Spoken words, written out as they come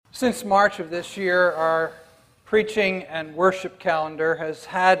Since March of this year, our preaching and worship calendar has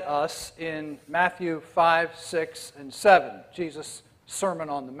had us in Matthew 5, 6, and 7, Jesus' Sermon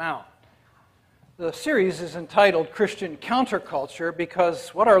on the Mount. The series is entitled Christian Counterculture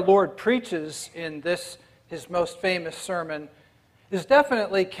because what our Lord preaches in this, his most famous sermon, is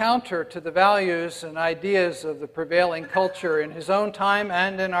definitely counter to the values and ideas of the prevailing culture in his own time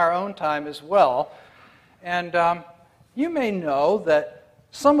and in our own time as well. And you may know that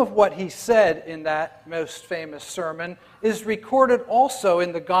some of what he said in that most famous sermon is recorded also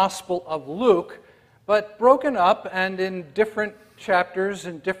in the Gospel of Luke, but broken up and in different chapters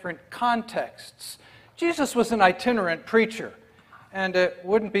in different contexts. Jesus was an itinerant preacher, and it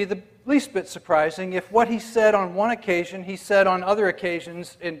wouldn't be the least bit surprising if what he said on one occasion, he said on other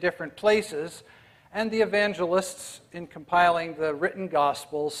occasions in different places, and the evangelists, in compiling the written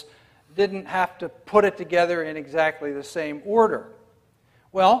Gospels, didn't have to put it together in exactly the same order.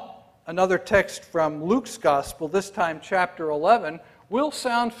 Well, another text from Luke's Gospel, this time chapter 11, will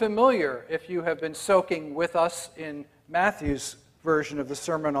sound familiar if you have been soaking with us in Matthew's version of the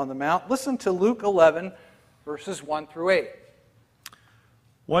Sermon on the Mount. Listen to Luke 11, verses 1 through 8.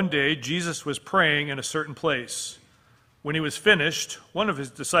 One day, Jesus was praying in a certain place. When he was finished, one of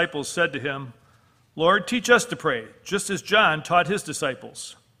his disciples said to him, "Lord, teach us to pray, just as John taught his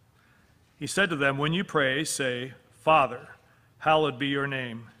disciples." He said to them, "When you pray, say, 'Father, hallowed be your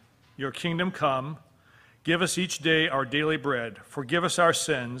name. Your kingdom come. Give us each day our daily bread. Forgive us our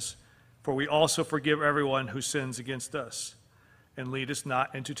sins, for we also forgive everyone who sins against us. And lead us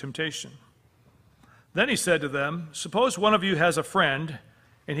not into temptation.'" Then he said to them, "Suppose one of you has a friend,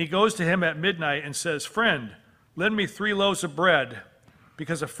 and he goes to him at midnight and says, 'Friend, lend me 3 loaves of bread,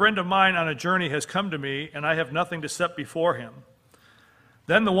 because a friend of mine on a journey has come to me, and I have nothing to set before him.'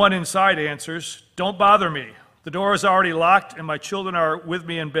 Then the one inside answers, 'Don't bother me. The door is already locked, and my children are with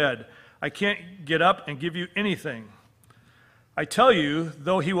me in bed. I can't get up and give you anything.' I tell you,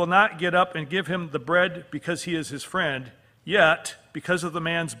 though he will not get up and give him the bread because he is his friend, yet, because of the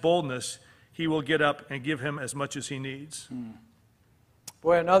man's boldness, he will get up and give him as much as he needs."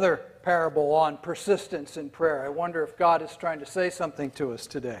 Boy, another parable on persistence in prayer. I wonder if God is trying to say something to us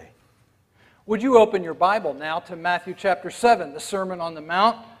today. Would you open your Bible now to Matthew chapter 7, the Sermon on the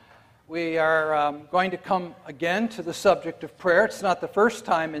Mount? We are going to come again to the subject of prayer. It's not the first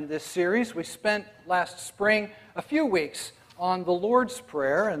time in this series. We spent last spring a few weeks on the Lord's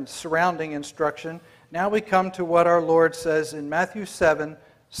Prayer and surrounding instruction. Now we come to what our Lord says in Matthew 7,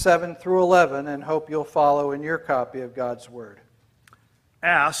 7 through 11, and hope you'll follow in your copy of God's Word.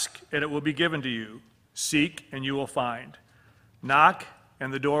 "Ask, and it will be given to you. Seek, and you will find. Knock,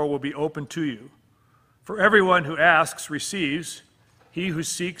 and the door will be opened to you. For everyone who asks receives. He who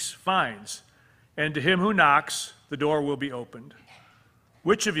seeks finds, and to him who knocks, the door will be opened.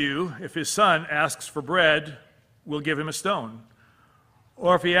 Which of you, if his son asks for bread, will give him a stone?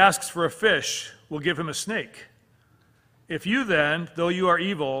 Or if he asks for a fish, will give him a snake? If you then, though you are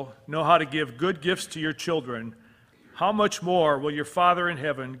evil, know how to give good gifts to your children, how much more will your Father in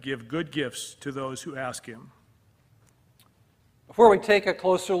heaven give good gifts to those who ask him?" Before we take a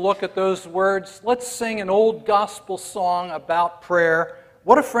closer look at those words, let's sing an old gospel song about prayer.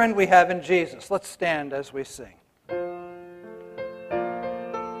 What a friend we have in Jesus. Let's stand as we sing.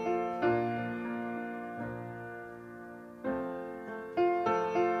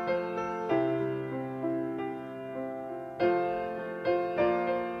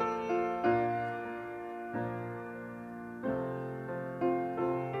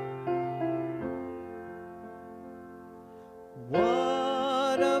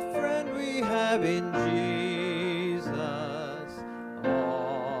 What a friend we have in Jesus,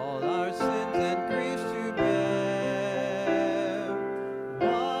 all our sins and griefs to bear.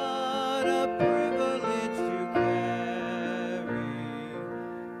 What a privilege to carry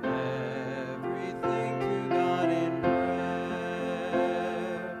everything to God in prayer.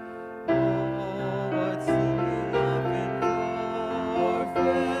 Oh, what singing of and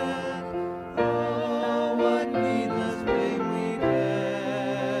forfeit. Oh, what needless pain we bear.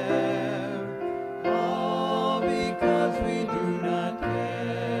 All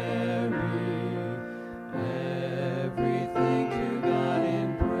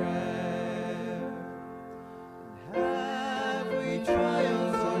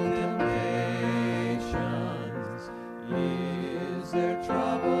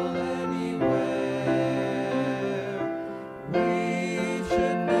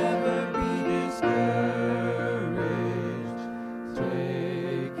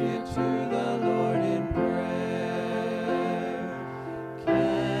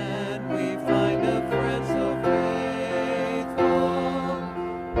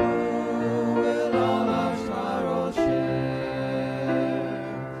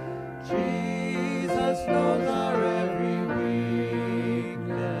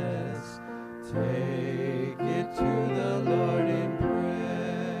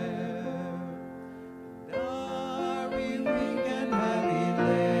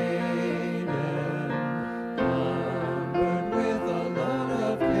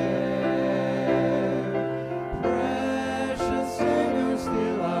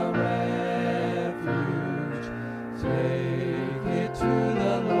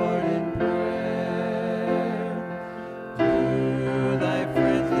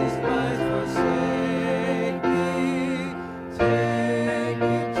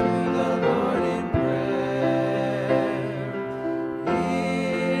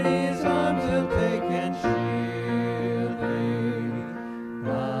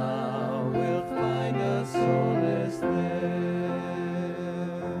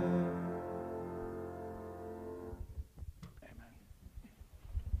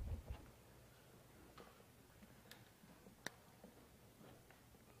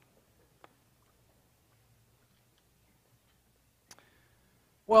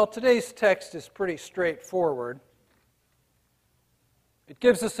Well, today's text is pretty straightforward. It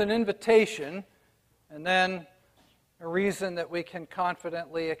gives us an invitation and then a reason that we can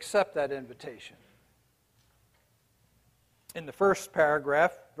confidently accept that invitation. In the first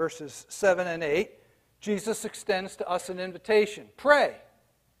paragraph, verses 7 and 8, Jesus extends to us an invitation. Pray.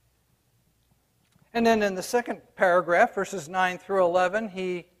 And then in the second paragraph, verses 9 through 11,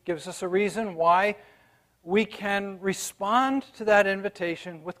 he gives us a reason why we can respond to that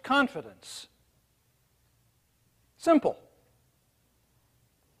invitation with confidence. Simple.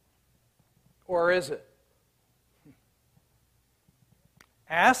 Or is it?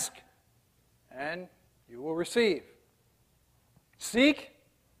 Ask, and you will receive. Seek,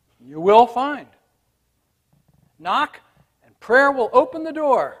 you will find. Knock, and prayer will open the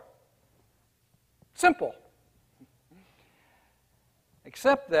door. Simple.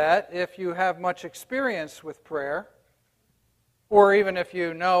 Except that if you have much experience with prayer, or even if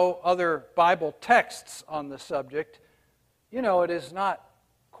you know other Bible texts on the subject, you know it is not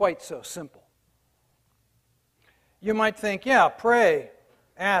quite so simple. You might think, yeah, pray,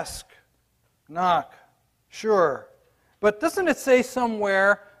 ask, knock, sure. But doesn't it say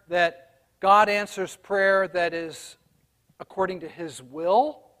somewhere that God answers prayer that is according to His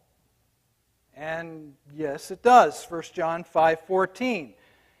will? And yes, it does. 1 John 5:14.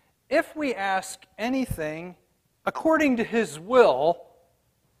 If we ask anything according to His will,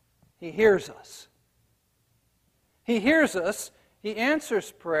 He hears us. He hears us. He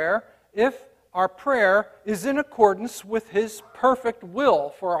answers prayer if our prayer is in accordance with His perfect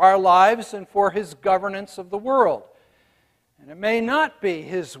will for our lives and for His governance of the world. And it may not be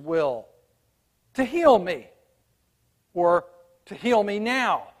His will to heal me, or to heal me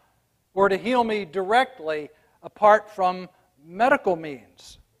now, or to heal me directly apart from medical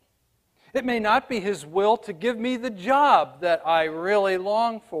means. It may not be His will to give me the job that I really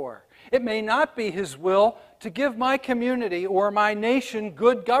long for. It may not be His will to give my community or my nation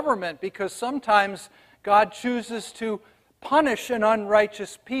good government, because sometimes God chooses to punish an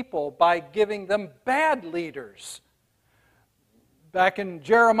unrighteous people by giving them bad leaders. Back in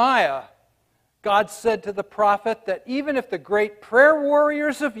Jeremiah, God said to the prophet that even if the great prayer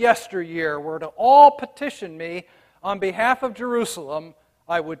warriors of yesteryear were to all petition me on behalf of Jerusalem,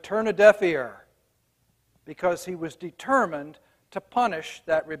 I would turn a deaf ear, because He was determined to punish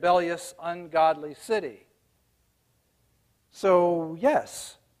that rebellious, ungodly city. So,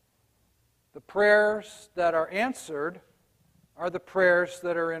 yes, the prayers that are answered are the prayers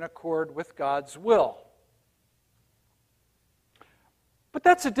that are in accord with God's will. But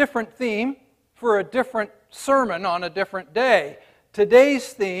that's a different theme for a different sermon on a different day.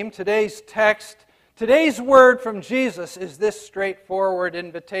 Today's theme, today's text, today's word from Jesus is this straightforward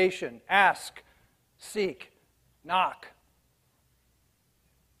invitation. Ask, seek, knock.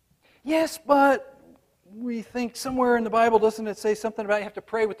 Yes, but we think somewhere in the Bible, doesn't it say something about you have to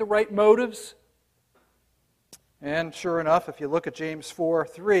pray with the right motives? And sure enough, if you look at James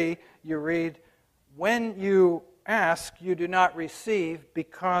 4:3, you read, when you ask, you do not receive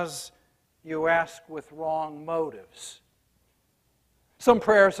because you ask with wrong motives. Some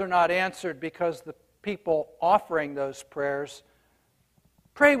prayers are not answered because the people offering those prayers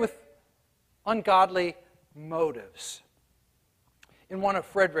pray with ungodly motives. In one of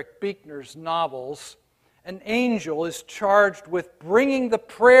Frederick Buechner's novels, an angel is charged with bringing the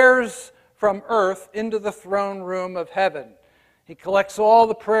prayers from earth into the throne room of heaven. He collects all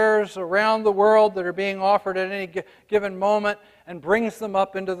the prayers around the world that are being offered at any given moment and brings them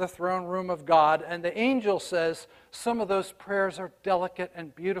up into the throne room of God. And the angel says some of those prayers are delicate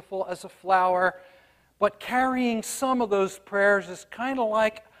and beautiful as a flower, but carrying some of those prayers is kind of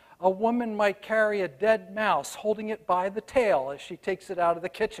like a woman might carry a dead mouse, holding it by the tail as she takes it out of the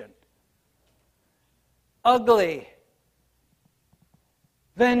kitchen. Ugly,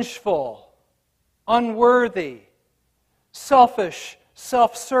 vengeful, unworthy, selfish,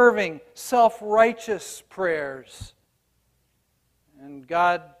 self-serving, self-righteous prayers. And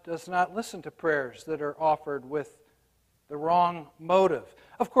God does not listen to prayers that are offered with the wrong motive.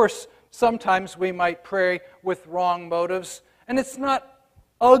 Of course, sometimes we might pray with wrong motives, and it's not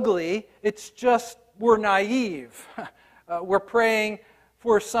ugly, it's just we're naive. We're praying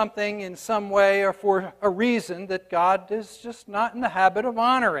for something in some way or for a reason that God is just not in the habit of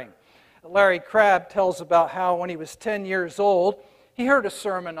honoring. Larry Crabb tells about how when he was 10 years old, he heard a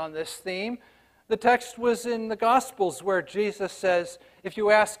sermon on this theme. The text was in the Gospels where Jesus says, if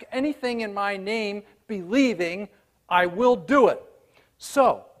you ask anything in my name, believing, I will do it.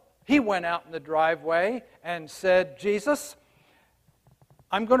 So, he went out in the driveway and said, Jesus,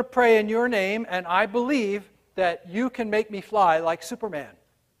 I'm going to pray in your name, and I believe that you can make me fly like Superman.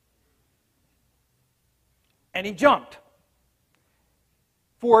 And he jumped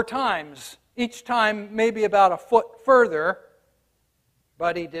 4 times, each time maybe about a foot further,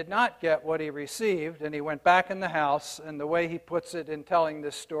 but he did not get what he received, and he went back in the house, and the way he puts it in telling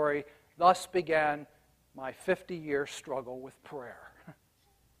this story, thus began my 50-year struggle with prayer.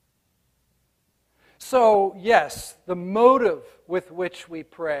 So, yes, the motive with which we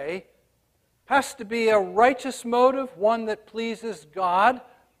pray has to be a righteous motive, one that pleases God.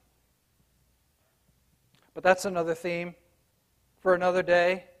 But that's another theme for another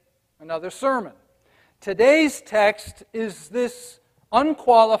day, another sermon. Today's text is this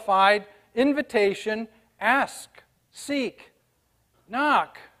unqualified invitation: ask, seek,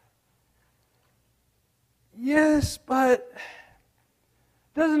 knock. Yes, but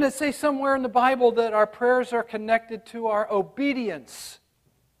doesn't it say somewhere in the Bible that our prayers are connected to our obedience?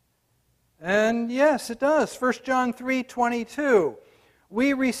 And yes, it does. 1 John 3:22.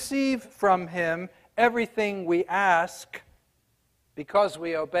 We receive from Him everything we ask because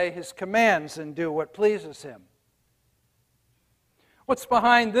we obey His commands and do what pleases Him. What's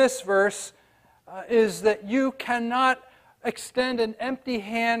behind this verse is that you cannot extend an empty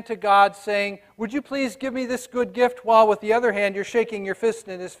hand to God saying, would you please give me this good gift, while with the other hand you're shaking your fist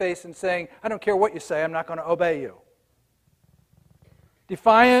in His face and saying, I don't care what you say, I'm not going to obey you.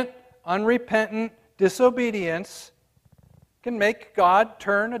 Defiant, unrepentant disobedience can make God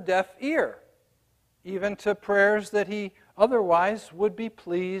turn a deaf ear, even to prayers that He otherwise would be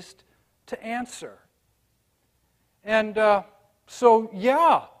pleased to answer. And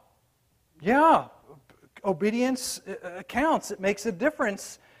obedience counts. It makes a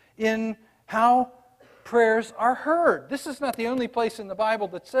difference in how prayers are heard. This is not the only place in the Bible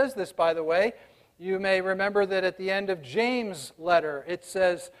that says this, by the way. You may remember that at the end of James' letter, it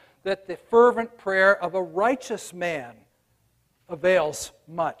says that the fervent prayer of a righteous man avails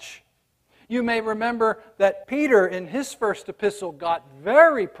much. You may remember that Peter, in his first epistle, got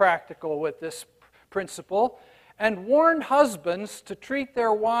very practical with this principle and warned husbands to treat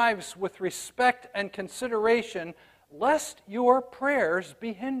their wives with respect and consideration, lest your prayers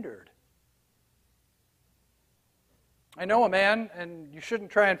be hindered. I know a man, and you shouldn't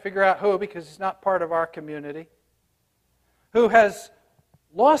try and figure out who because he's not part of our community, who has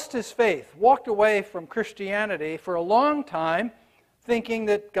lost his faith, walked away from Christianity for a long time, thinking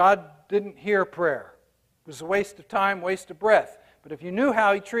that God didn't hear prayer. It was a waste of time, waste of breath. But if you knew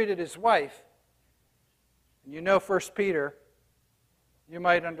how he treated his wife, and you know 1 Peter, you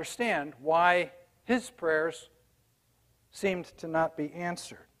might understand why his prayers seemed to not be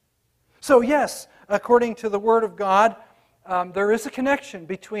answered. So yes, according to the Word of God, there is a connection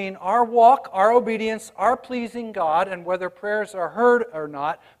between our walk, our obedience, our pleasing God, and whether prayers are heard or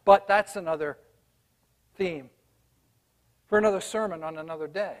not, but that's another theme for another sermon on another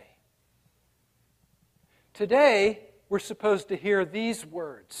day. Today, we're supposed to hear these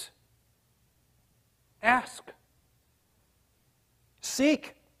words: ask,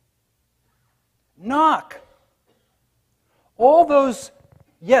 seek, knock. All those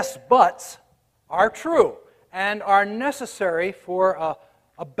yes buts are true and are necessary for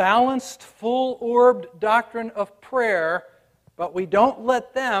a balanced, full-orbed doctrine of prayer, but we don't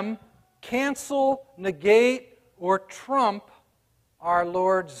let them cancel, negate, or trump our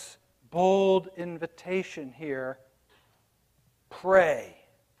Lord's bold invitation here. Pray.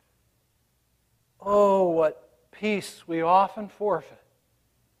 Oh, what peace we often forfeit.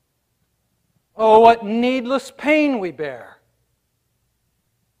 Oh, what needless pain we bear.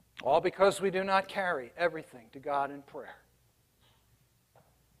 All because we do not carry everything to God in prayer.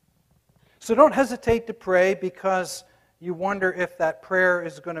 So don't hesitate to pray because you wonder if that prayer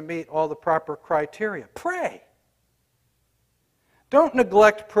is going to meet all the proper criteria. Pray. Don't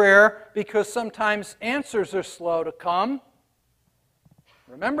neglect prayer because sometimes answers are slow to come.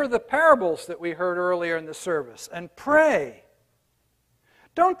 Remember the parables that we heard earlier in the service, and pray.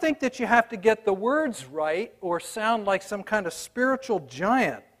 Don't think that you have to get the words right or sound like some kind of spiritual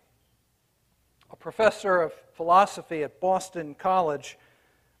giant. A professor of philosophy at Boston College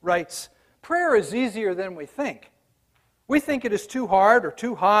writes, prayer is easier than we think. We think it is too hard or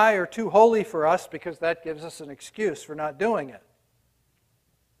too high or too holy for us because that gives us an excuse for not doing it.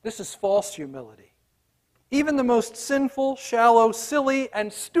 This is false humility. Even the most sinful, shallow, silly,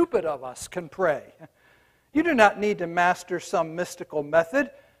 and stupid of us can pray. You do not need to master some mystical method.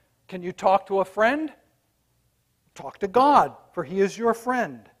 Can you talk to a friend? Talk to God, for He is your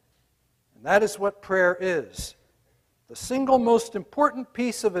friend. And that is what prayer is. The single most important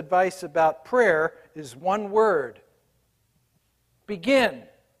piece of advice about prayer is one word: begin.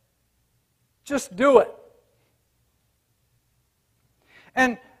 Just do it.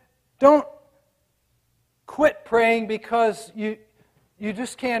 And don't quit praying because you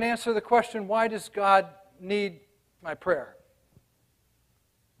just can't answer the question, why does God need my prayer?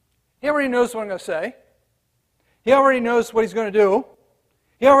 He already knows what I'm going to say. He already knows what He's going to do.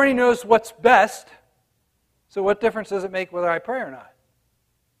 He already knows what's best. So what difference does it make whether I pray or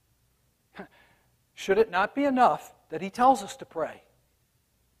not? Should it not be enough that He tells us to pray?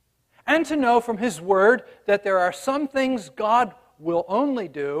 And to know from His Word that there are some things God will only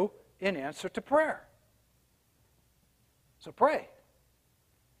do in answer to prayer. So pray.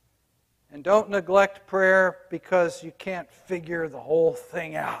 And don't neglect prayer because you can't figure the whole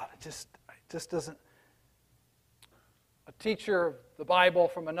thing out. It just doesn't. A teacher of the Bible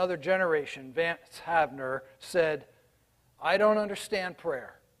from another generation, Vance Havner, said, I don't understand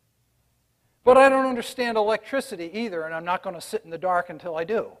prayer. But I don't understand electricity either, and I'm not going to sit in the dark until I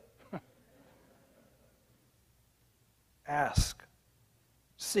do. Ask.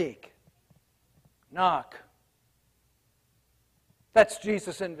 Seek. Knock. That's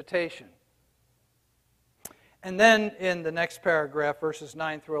Jesus' invitation. And then in the next paragraph, verses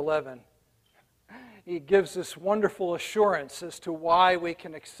 9 through 11, he gives this wonderful assurance as to why we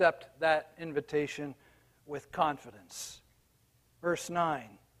can accept that invitation with confidence. Verse 9,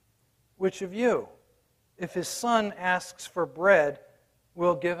 which of you, if his son asks for bread,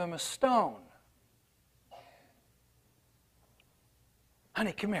 will give him a stone?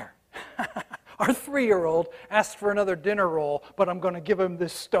 Honey, come here. Our 3-year-old asked for another dinner roll, but I'm going to give him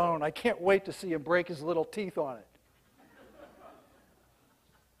this stone. I can't wait to see him break his little teeth on it.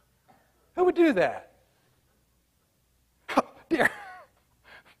 Who would do that? Oh, dear.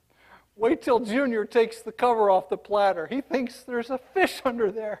 Wait till Junior takes the cover off the platter. He thinks there's a fish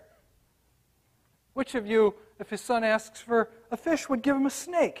under there. Which of you, if his son asks for a fish, would give him a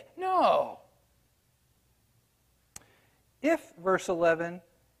snake? No. If, verse 11,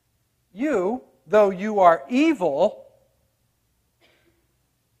 you, though you are evil,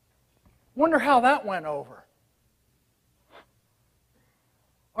 wonder how that went over.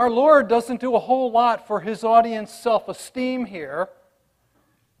 Our Lord doesn't do a whole lot for His audience self-esteem here.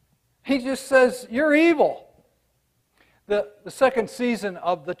 He just says, you're evil. The second season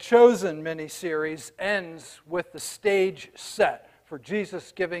of the Chosen miniseries ends with the stage set for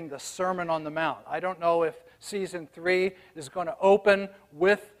Jesus giving the Sermon on the Mount. I don't know if season 3 is going to open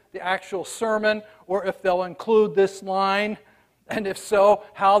with the actual sermon or if they'll include this line, and if so,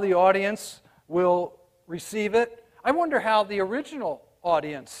 how the audience will receive it. I wonder how the original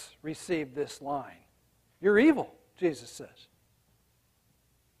audience received this line. You're evil, Jesus says.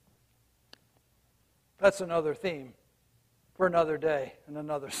 That's another theme for another day and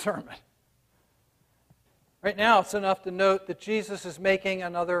another sermon. Right now, it's enough to note that Jesus is making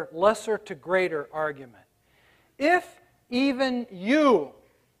another lesser to greater argument. If even you,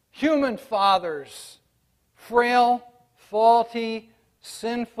 human fathers, frail, faulty,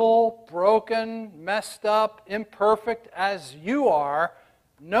 sinful, broken, messed up, imperfect as you are,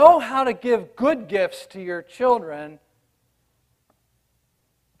 know how to give good gifts to your children,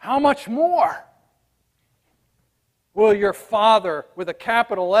 how much more will your Father, with a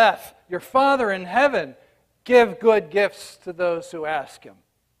capital F, your Father in heaven, give good gifts to those who ask Him?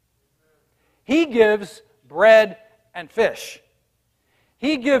 He gives bread and fish.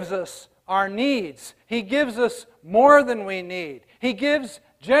 He gives us our needs. He gives us more than we need. He gives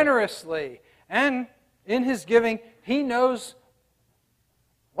generously. And in His giving, He knows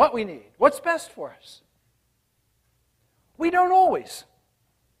what we need, what's best for us. We don't always.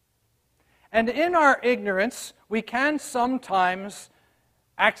 And in our ignorance, we can sometimes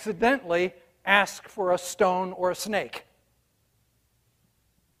accidentally ask for a stone or a snake.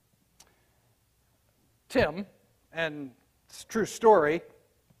 Tim, and it's a true story,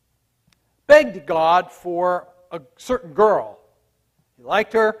 begged God for a certain girl. He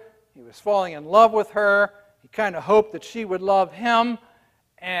liked her. He was falling in love with her. He kind of hoped that she would love him.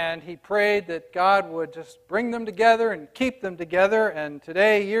 And he prayed that God would just bring them together and keep them together. And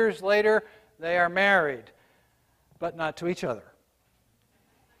today, years later, they are married, but not to each other.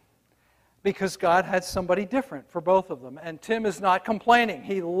 Because God had somebody different for both of them. And Tim is not complaining.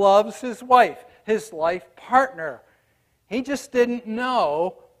 He loves his wife, his life partner. He just didn't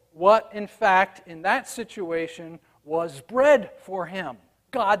know what, in fact, in that situation was bread for him.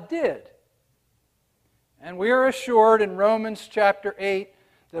 God did. And we are assured in Romans chapter 8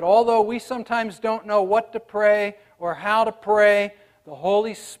 that although we sometimes don't know what to pray or how to pray, the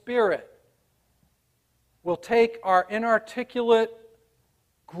Holy Spirit will take our inarticulate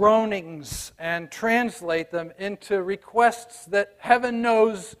groanings and translate them into requests that heaven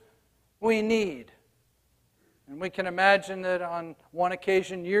knows we need. And we can imagine that on one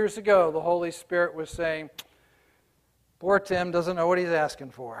occasion years ago, the Holy Spirit was saying, Poor Tim doesn't know what he's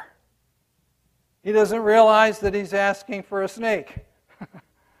asking for. He doesn't realize that he's asking for a snake.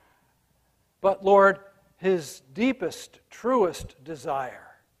 But Lord, his deepest, truest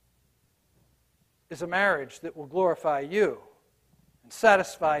desire is a marriage that will glorify you and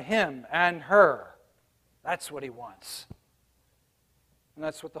satisfy him and her. That's what he wants. And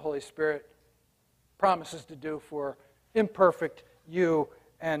that's what the Holy Spirit promises to do for imperfect you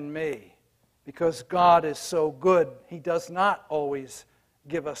and me. Because God is so good, he does not always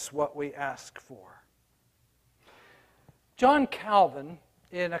give us what we ask for. John Calvin,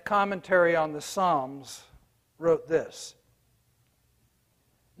 in a commentary on the Psalms, wrote this: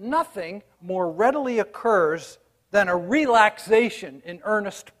 "Nothing more readily occurs than a relaxation in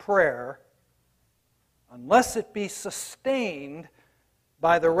earnest prayer, unless it be sustained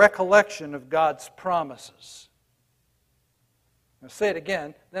by the recollection of God's promises." I'll say it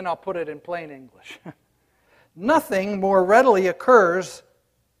again, then I'll put it in plain English. Nothing more readily occurs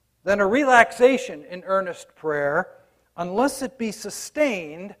than a relaxation in earnest prayer, unless it be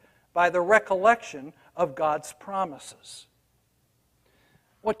sustained by the recollection of God's promises.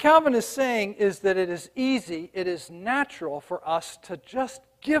 What Calvin is saying is that it is easy, it is natural for us to just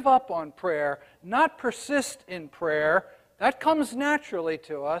give up on prayer, not persist in prayer. That comes naturally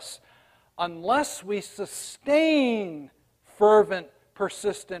to us unless we sustain fervent,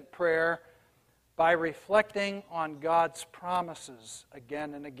 persistent prayer by reflecting on God's promises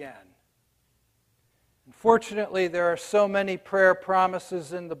again and again. Unfortunately, there are so many prayer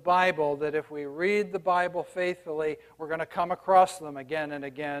promises in the Bible that if we read the Bible faithfully, we're going to come across them again and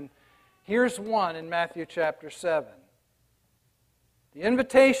again. Here's one in Matthew chapter 7. The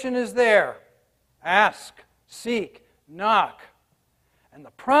invitation is there. Ask, seek, knock. And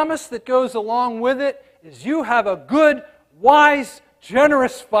the promise that goes along with it is you have a good, wise,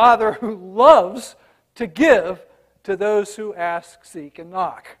 generous Father who loves to give to those who ask, seek, and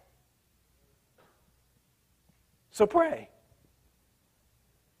knock. So pray.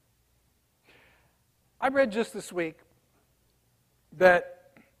 I read just this week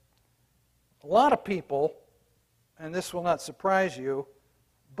that a lot of people, and this will not surprise you,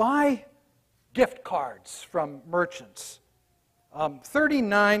 buy gift cards from merchants.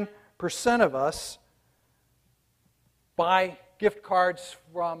 39% of us buy gift cards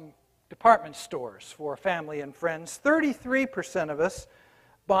from department stores for family and friends. 33% of us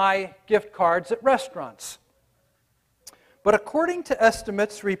buy gift cards at restaurants. But according to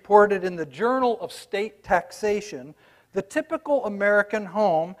estimates reported in the Journal of State Taxation, the typical American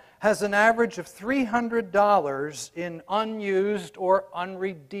home has an average of $300 in unused or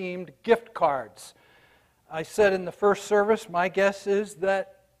unredeemed gift cards. I said in the first service, my guess is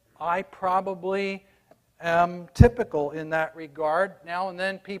that I probably am typical in that regard. Now and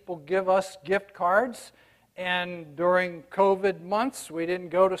then people give us gift cards, and during COVID months, we didn't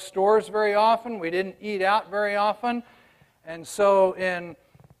go to stores very often, we didn't eat out very often. And so in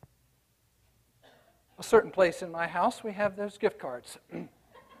a certain place in my house, we have those gift cards.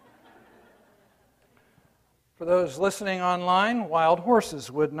 For those listening online, wild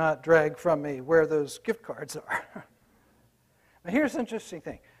horses would not drag from me where those gift cards are. Now here's the interesting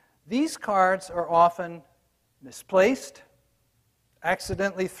thing. These cards are often misplaced,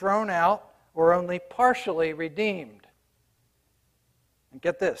 accidentally thrown out, or only partially redeemed. And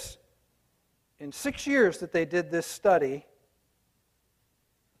get this. In 6 years that they did this study,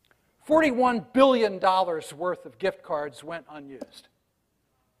 $41 billion worth of gift cards went unused.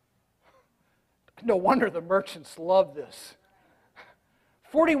 No wonder the merchants love this.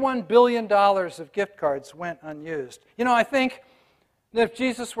 $41 billion of gift cards went unused. You know, I think that if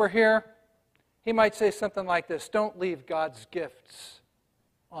Jesus were here, he might say something like this: don't leave God's gifts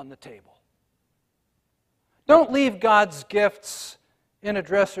on the table. Don't leave God's gifts in a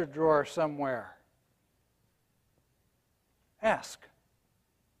dresser drawer somewhere. Ask.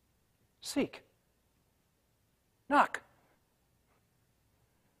 Seek. Knock.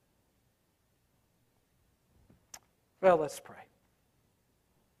 Well, let's pray.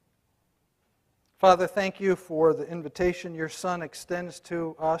 Father, thank you for the invitation your Son extends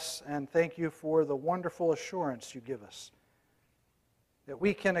to us, and thank you for the wonderful assurance you give us that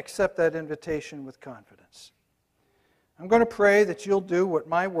we can accept that invitation with confidence. I'm going to pray that you'll do what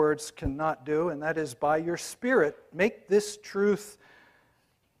my words cannot do, and that is by your Spirit make this truth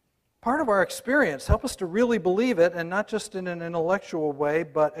part of our experience. Help us to really believe it, and not just in an intellectual way,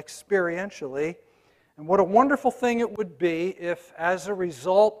 but experientially. And what a wonderful thing it would be if, as a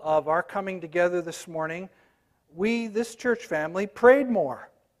result of our coming together this morning, we, this church family, prayed more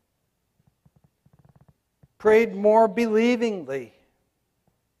believingly,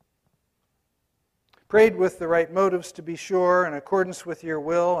 prayed with the right motives to be sure, in accordance with your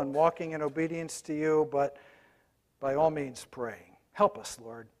will and walking in obedience to you, but by all means praying. Help us,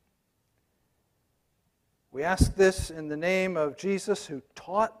 Lord. We ask this in the name of Jesus, who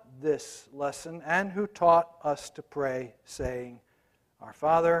taught this lesson and who taught us to pray, saying, Our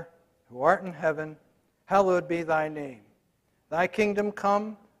Father, who art in heaven, hallowed be thy name. Thy kingdom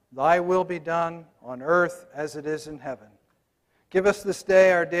come, thy will be done, on earth as it is in heaven. Give us this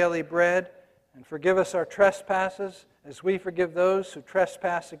day our daily bread, and forgive us our trespasses, as we forgive those who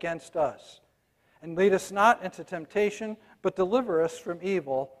trespass against us. And lead us not into temptation, but deliver us from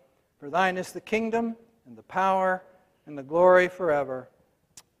evil. For thine is the kingdom, and the power, and the glory forever.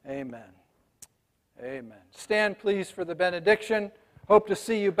 Amen. Amen. Stand, please, for the benediction. Hope to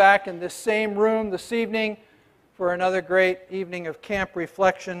see you back in this same room this evening for another great evening of camp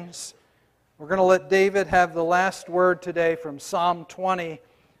reflections. We're going to let David have the last word today from Psalm 20.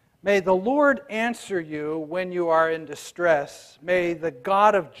 May the Lord answer you when you are in distress. May the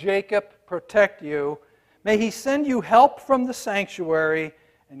God of Jacob protect you. May he send you help from the sanctuary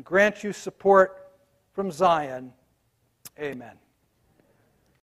and grant you support from Zion. Amen.